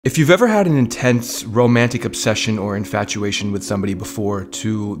If you've ever had an intense romantic obsession or infatuation with somebody before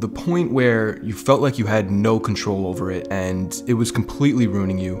to the point where you felt like you had no control over it and it was completely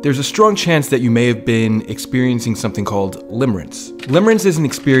ruining you, there's a strong chance that you may have been experiencing something called limerence. Limerence is an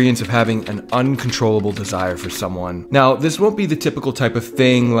experience of having an uncontrollable desire for someone. Now, this won't be the typical type of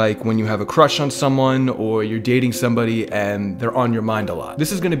thing like when you have a crush on someone or you're dating somebody and they're on your mind a lot.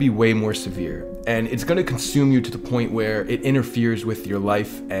 This is going to be way more severe, and it's going to consume you to the point where it interferes with your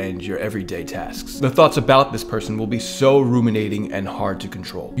life and your everyday tasks. The thoughts about this person will be so ruminating and hard to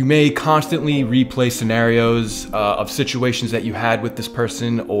control. You may constantly replay scenarios of situations that you had with this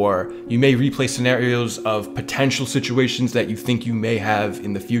person, or you may replay scenarios of potential situations that you think you may have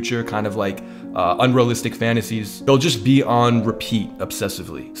in the future, kind of like unrealistic fantasies. They'll just be on repeat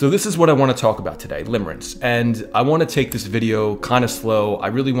obsessively. So this is what I want to talk about today, limerence. And I want to take this video kind of slow. I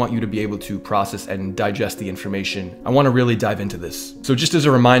really want you to be able to process and digest the information. I want to really dive into this. So just as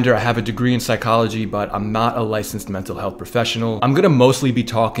a reminder, I have a degree in psychology, but I'm not a licensed mental health professional. I'm going to mostly be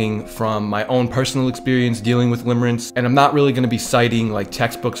talking from my own personal experience dealing with limerence, and I'm not really going to be citing like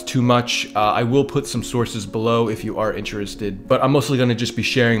textbooks too much. I will put some sources below if you are interested, but I'm mostly going to just be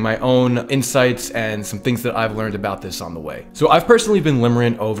sharing my own insights and some things that I've learned about this on the way. So I've personally been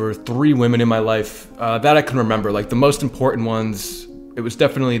limerent over 3 women in my life that I can remember. Like the most important ones, there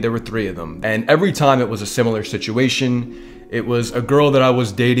were 3 of them. And every time it was a similar situation. It was a girl that I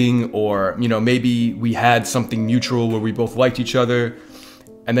was dating, or, you know, maybe we had something mutual where we both liked each other.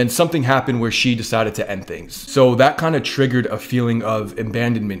 And then something happened where she decided to end things. So that kind of triggered a feeling of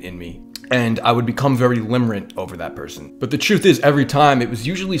abandonment in me. And I would become very limerent over that person. But the truth is, every time it was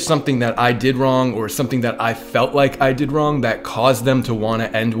usually something that I did wrong or something that I felt like I did wrong that caused them to want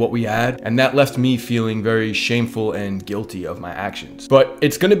to end what we had. And that left me feeling very shameful and guilty of my actions. But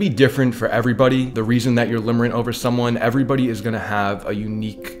it's going to be different for everybody. The reason that you're limerent over someone, everybody is going to have a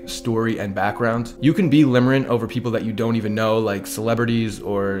unique story and background. You can be limerent over people that you don't even know, like celebrities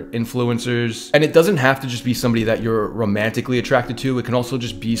or influencers. And it doesn't have to just be somebody that you're romantically attracted to. It can also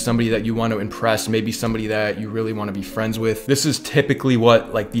just be somebody that you want to impress, maybe somebody that you really want to be friends with. This is typically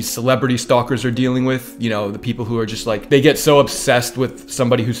what like these celebrity stalkers are dealing with. You know, the people who are just like, they get so obsessed with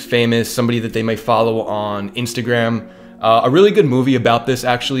somebody who's famous, somebody that they may follow on Instagram. A really good movie about this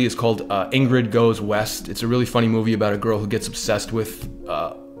actually is called Ingrid Goes West. It's a really funny movie about a girl who gets obsessed with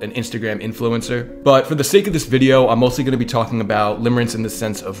an Instagram influencer. But for the sake of this video, I'm mostly going to be talking about limerence in the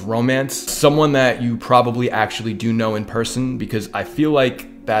sense of romance. Someone that you probably actually do know in person, because I feel like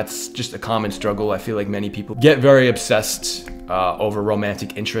that's just a common struggle. I feel like many people get very obsessed over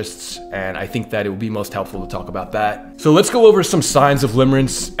romantic interests, and I think that it would be most helpful to talk about that. So let's go over some signs of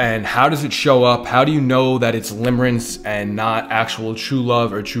limerence and how does it show up? How do you know that it's limerence and not actual true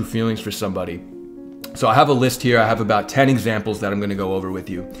love or true feelings for somebody? So I have a list here. I have about 10 examples that I'm going to go over with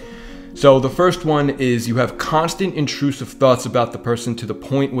you. So the first one is you have constant intrusive thoughts about the person to the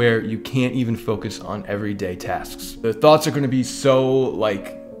point where you can't even focus on everyday tasks. The thoughts are going to be so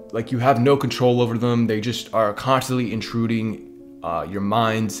like you have no control over them. They just are constantly intruding your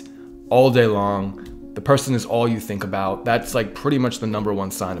mind all day long. The person is all you think about. That's like pretty much the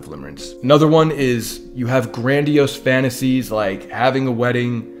 #1 sign of limerence. Another one is you have grandiose fantasies like having a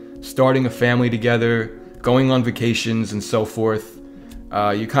wedding, starting a family together, going on vacations, and so forth.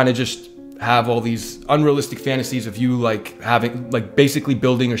 You kind of just have all these unrealistic fantasies of you basically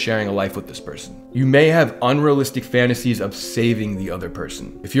building or sharing a life with this person. You may have unrealistic fantasies of saving the other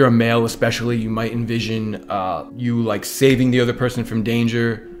person. If you're a male especially, you might envision you like saving the other person from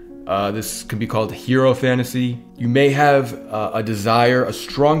danger. This can be called a hero fantasy. You may have a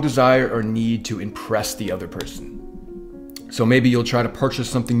strong desire or need to impress the other person. So maybe you'll try to purchase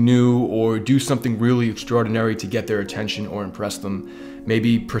something new or do something really extraordinary to get their attention or impress them.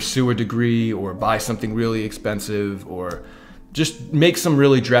 Maybe pursue a degree or buy something really expensive, or just make some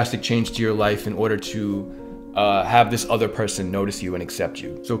really drastic change to your life in order to have this other person notice you and accept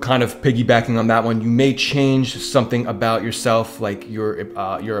you. So kind of piggybacking on that one, you may change something about yourself, like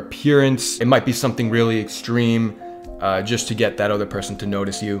your appearance. It might be something really extreme. Just to get that other person to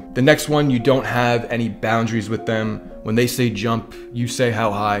notice you. The next one, you don't have any boundaries with them. When they say jump, you say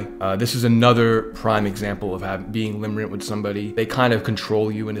how high. This is another prime example of being limerent with somebody. They kind of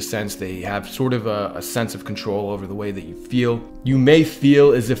control you in a sense. They have sort of a sense of control over the way that you feel. You may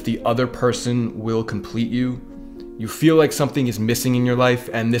feel as if the other person will complete you. You feel like something is missing in your life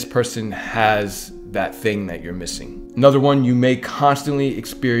and this person has that thing that you're missing. Another one, you may constantly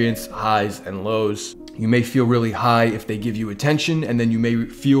experience highs and lows. You may feel really high if they give you attention, and then you may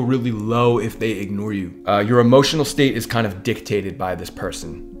feel really low if they ignore you. Your emotional state is kind of dictated by this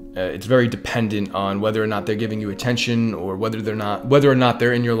person. It's very dependent on whether or not they're giving you attention, or whether or not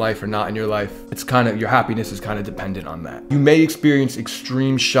they're in your life or not in your life. It's kind of, your happiness is kind of dependent on that. You may experience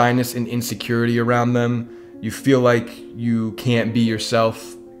extreme shyness and insecurity around them. You feel like you can't be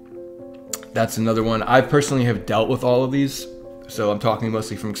yourself. That's another one. I personally have dealt with all of these, so I'm talking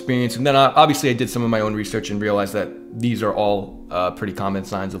mostly from experience. And then obviously I did some of my own research and realized that these are all pretty common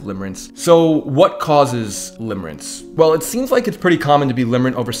signs of limerence. So what causes limerence? Well, it seems like it's pretty common to be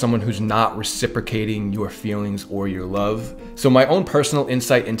limerent over someone who's not reciprocating your feelings or your love. So my own personal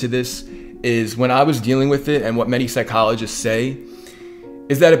insight into this is, when I was dealing with it, and what many psychologists say,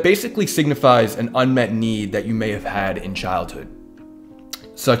 is that it basically signifies an unmet need that you may have had in childhood,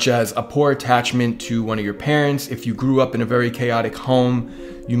 such as a poor attachment to one of your parents. If you grew up in a very chaotic home,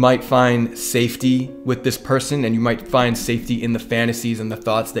 you might find safety with this person, and you might find safety in the fantasies and the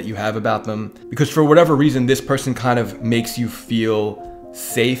thoughts that you have about them, because for whatever reason, this person kind of makes you feel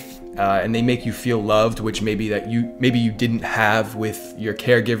safe, and they make you feel loved, which maybe you didn't have with your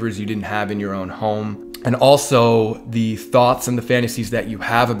caregivers, you didn't have in your own home. And also the thoughts and the fantasies that you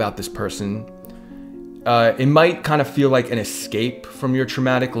have about this person, it might kind of feel like an escape from your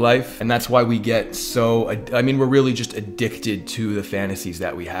traumatic life. And that's why we get so, we're really just addicted to the fantasies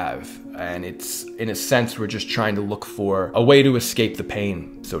that we have. And it's, in a sense, we're just trying to look for a way to escape the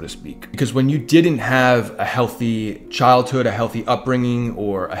pain, so to speak. Because when you didn't have a healthy childhood, a healthy upbringing,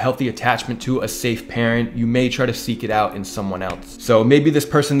 or a healthy attachment to a safe parent, you may try to seek it out in someone else. So maybe this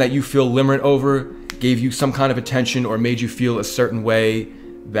person that you feel limerent over gave you some kind of attention, or made you feel a certain way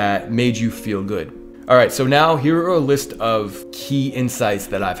that made you feel good. All right, so now here are a list of key insights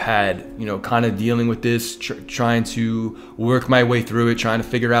that I've had, kind of dealing with this, trying to work my way through it, trying to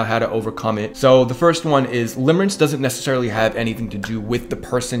figure out how to overcome it. So the first one is, limerence doesn't necessarily have anything to do with the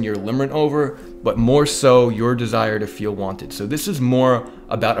person you're limerent over, but more so your desire to feel wanted. So this is more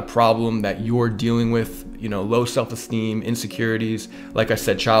about a problem that you're dealing with, low self-esteem, insecurities, like I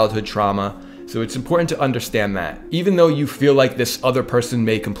said, childhood trauma. So it's important to understand that. Even though you feel like this other person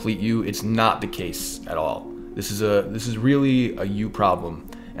may complete you, it's not the case at all. This is really a you problem.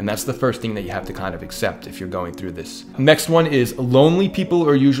 And that's the first thing that you have to kind of accept if you're going through this. Next one is, lonely people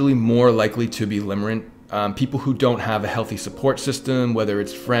are usually more likely to be limerent. People who don't have a healthy support system, whether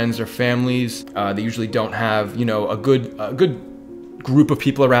it's friends or families, they usually don't have, a good group of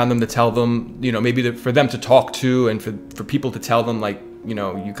people around them to tell them, maybe for them to talk to, and for people to tell them, like,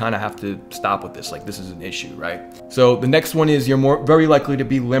 you kind of have to stop with this, like this is an issue, right? So the next one is, you're very likely to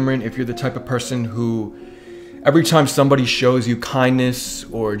be limerent if you're the type of person who, every time somebody shows you kindness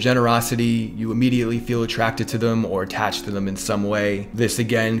or generosity, you immediately feel attracted to them or attached to them in some way. This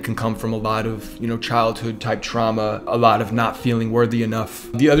again can come from a lot of, childhood type trauma, a lot of not feeling worthy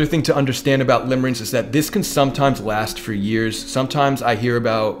enough. The other thing to understand about limerence is that this can sometimes last for years. Sometimes I hear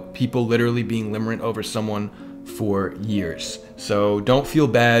about people literally being limerent over someone for years. So don't feel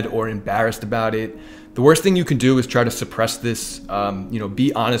bad or embarrassed about it. The worst thing you can do is try to suppress this.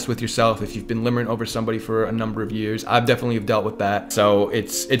 Be honest with yourself. If you've been limerent over somebody for a number of years, I've definitely have dealt with that. So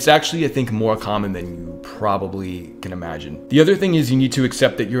it's actually, I think, more common than you probably can imagine. The other thing is, you need to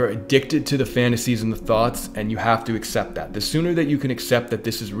accept that you're addicted to the fantasies and the thoughts, and you have to accept that. The sooner that you can accept that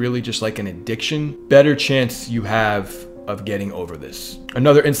this is really just like an addiction, better chance you have of getting over this.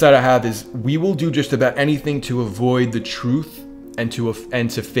 Another insight I have is, we will do just about anything to avoid the truth and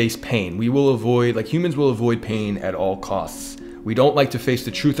to face pain. We will avoid, like humans will avoid pain at all costs. We don't like to face the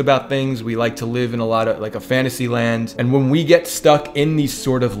truth about things. We like to live in a lot of like a fantasy land. And when we get stuck in these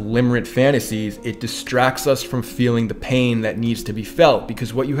sort of limerent fantasies, it distracts us from feeling the pain that needs to be felt,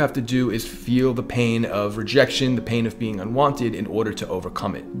 because what you have to do is feel the pain of rejection, the pain of being unwanted, in order to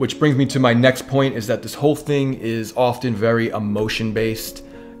overcome it. Which brings me to my next point, is that this whole thing is often very emotion-based.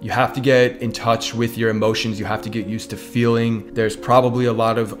 You have to get in touch with your emotions. You have to get used to feeling. There's probably a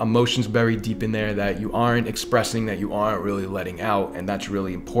lot of emotions buried deep in there that you aren't expressing, that you aren't really letting out, and that's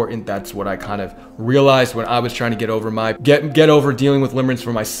really important. That's what I kind of realized when I was trying to get over dealing with limerence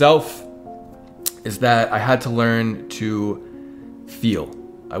for myself, is that I had to learn to feel.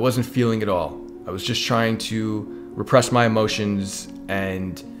 I wasn't feeling at all. I was just trying to repress my emotions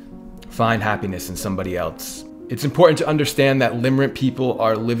and find happiness in somebody else. It's important to understand that limerent people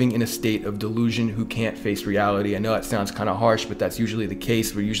are living in a state of delusion who can't face reality. I know that sounds kind of harsh, but that's usually the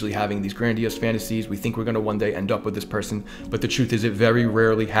case. We're usually having these grandiose fantasies. We think we're going to one day end up with this person, but the truth is it very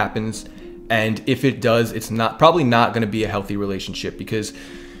rarely happens. And if it does, it's probably not going to be a healthy relationship, because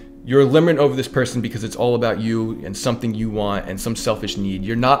you're limerent over this person because it's all about you and something you want and some selfish need.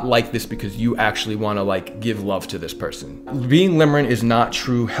 You're not like this because you actually want to like give love to this person. Being limerent is not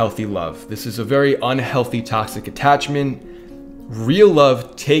true healthy love. This is a very unhealthy toxic attachment. Real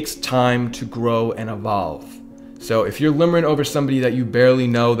love takes time to grow and evolve. So if you're limerent over somebody that you barely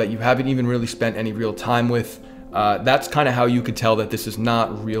know, that you haven't even really spent any real time with, that's kind of how you could tell that this is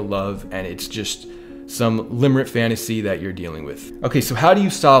not real love and it's just some limerent fantasy that you're dealing with. Okay, so how do you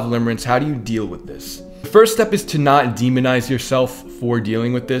solve limerence? How do you deal with this? The first step is to not demonize yourself for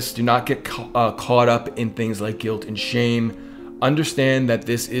dealing with this. Do not get caught up in things like guilt and shame. Understand that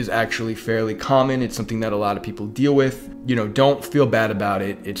this is actually fairly common. It's something that a lot of people deal with. You know, don't feel bad about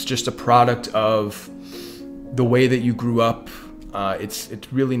it. It's just a product of the way that you grew up. It's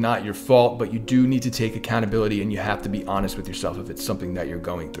really not your fault, but you do need to take accountability and you have to be honest with yourself if it's something that you're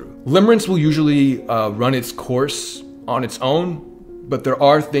going through. Limerence will usually run its course on its own, but there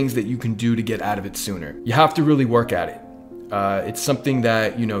are things that you can do to get out of it sooner. You have to really work at it. It's something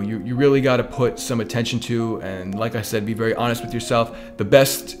that, you know, you really got to put some attention to, and like I said, be very honest with yourself. The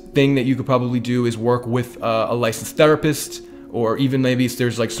best thing that you could probably do is work with a licensed therapist, or even maybe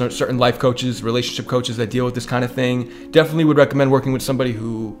there's like certain life coaches, relationship coaches that deal with this kind of thing. Definitely would recommend working with somebody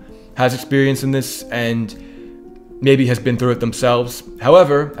who has experience in this and maybe has been through it themselves.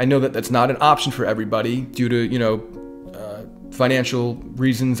 However, I know that that's not an option for everybody due to, you know, financial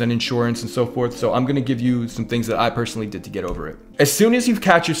reasons and insurance and so forth. So I'm going to give you some things that I personally did to get over it. As soon as you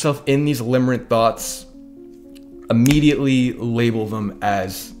catch yourself in these limerent thoughts, immediately label them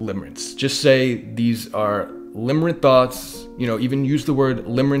as limerence. Just say these are limerent thoughts. You know, even use the word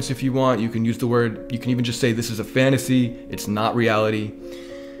limerence if you want. You can use the word, you can even just say this is a fantasy, it's not reality.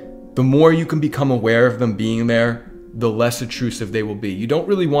 The more you can become aware of them being there, the less intrusive they will be. You don't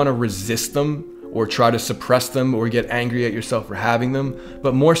really want to resist them or try to suppress them or get angry at yourself for having them,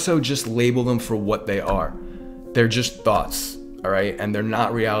 but more so just label them for what they are. They're just thoughts, all right? And they're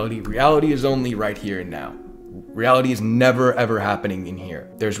not reality. Reality is only right here and now. Reality is never ever happening in here.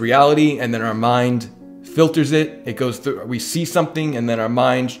 There's reality, and then our mind filters it. It goes through, we see something and then our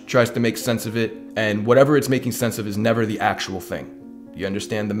mind tries to make sense of it, and whatever it's making sense of is never the actual thing. You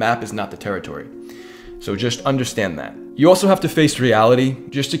understand? The map is not the territory. So just understand that. You also have to face reality.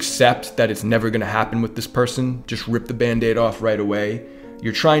 Just accept that it's never going to happen with this person. Just rip the band-aid off right away.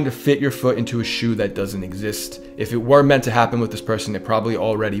 You're trying to fit your foot into a shoe that doesn't exist. If it were meant to happen with this person, it probably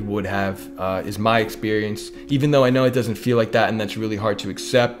already would have, is my experience. Even though I know it doesn't feel like that and that's really hard to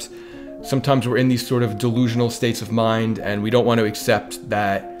accept. Sometimes we're in these sort of delusional states of mind and we don't want to accept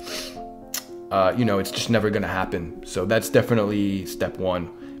that, you know, it's just never going to happen. So that's definitely step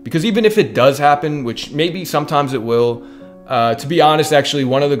one. Because even if it does happen, which maybe sometimes it will, to be honest, actually,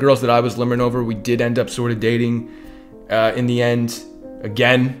 one of the girls that I was limerent over, we did end up sort of dating in the end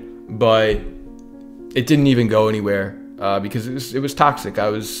again, but it didn't even go anywhere because it was toxic. I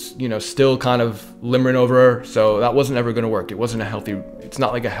was, you know, still kind of limerent over her, so that wasn't ever going to work. It wasn't a healthy, it's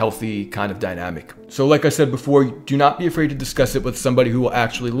not like a healthy kind of dynamic. So like I said before, do not be afraid to discuss it with somebody who will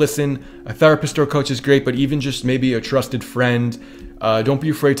actually listen. A therapist or a coach is great, but even just maybe a trusted friend. Don't be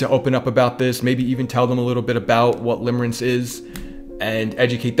afraid to open up about this, maybe even tell them a little bit about what limerence is and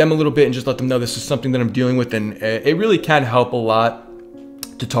educate them a little bit and just let them know this is something that I'm dealing with, and it really can help a lot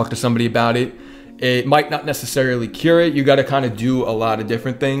to talk to somebody about it. It might not necessarily cure it. You got to kind of do a lot of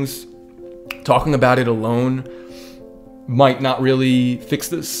different things. Talking about it alone might not really fix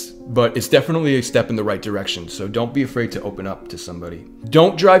this, but it's definitely a step in the right direction. So don't be afraid to open up to somebody.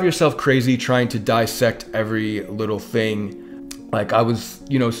 Don't drive yourself crazy trying to dissect every little thing. Like I was,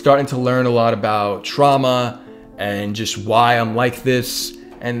 you know, starting to learn a lot about trauma and just why I'm like this.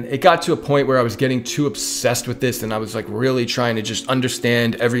 And it got to a point where I was getting too obsessed with this, and I was like really trying to just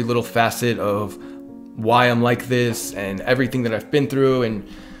understand every little facet of why I'm like this and everything that I've been through, and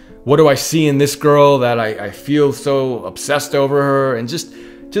what do I see in this girl that I feel so obsessed over her, and just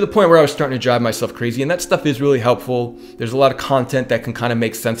to the point where I was starting to drive myself crazy. And that stuff is really helpful. There's a lot of content that can kind of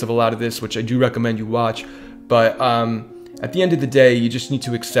make sense of a lot of this, which I do recommend you watch. But at the end of the day, you just need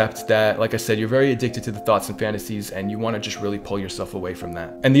to accept that, like I said, you're very addicted to the thoughts and fantasies, and you want to just really pull yourself away from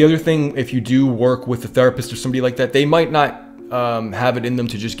that. And the other thing, if you do work with a therapist or somebody like that, they might not have it in them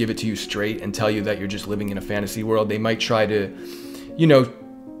to just give it to you straight and tell you that you're just living in a fantasy world. They might try to, you know,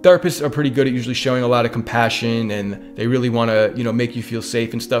 therapists are pretty good at usually showing a lot of compassion, and they really want to, you know, make you feel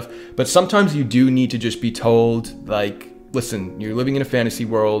safe and stuff. But sometimes you do need to just be told, like, listen, you're living in a fantasy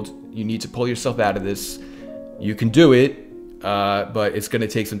world. You need to pull yourself out of this. You can do it. But it's going to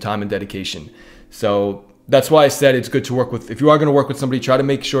take some time and dedication. So that's why I said it's good to work with, if you are going to work with somebody, try to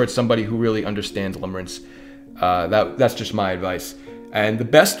make sure it's somebody who really understands limerence. That's just my advice. And the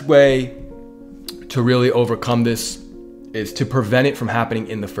best way to really overcome this is to prevent it from happening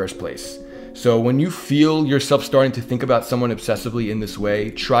in the first place. So when you feel yourself starting to think about someone obsessively in this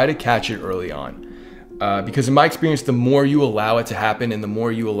way, try to catch it early on. Because in my experience, the more you allow it to happen and the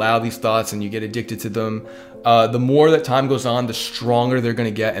more you allow these thoughts and you get addicted to them, the more that time goes on, the stronger they're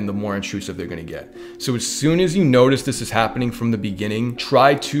gonna get and the more intrusive they're gonna get. So as soon as you notice this is happening from the beginning,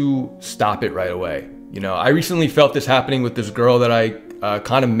 try to stop it right away. You know, I recently felt this happening with this girl that I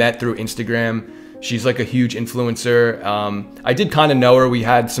kind of met through Instagram. She's like a huge influencer. I did kind of know her. We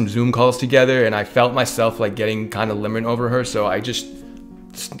had some Zoom calls together and I felt myself like getting kind of limerent over her. So I just,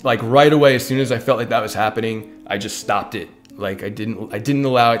 like right away, as soon as I felt like that was happening, I just stopped it. Like I didn't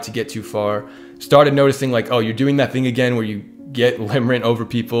allow it to get too far. Started noticing like, oh, you're doing that thing again where you get limerent over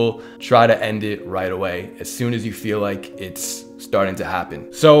people. Try to end it right away as soon as you feel like it's starting to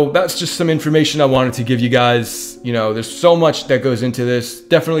happen. So that's just some information I wanted to give you guys. You know, there's so much that goes into this.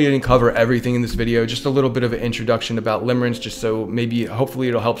 Definitely didn't cover everything in this video. Just a little bit of an introduction about limerence, just so maybe hopefully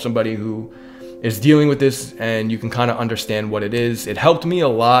it'll help somebody who is dealing with this and you can kind of understand what it is. It helped me a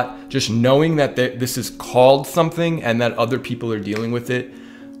lot just knowing that this is called something and that other people are dealing with it.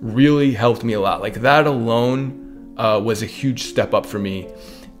 Really helped me a lot. Like that alone was a huge step up for me,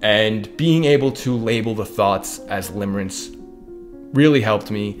 and being able to label the thoughts as limerence really helped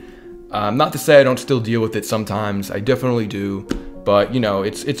me. Not to say I don't still deal with it sometimes, I definitely do, but you know,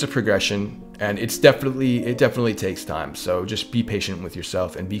 it's a progression. And it definitely takes time. So just be patient with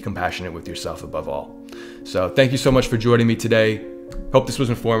yourself and be compassionate with yourself above all. So thank you so much for joining me today. Hope this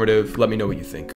was informative. Let me know what you think.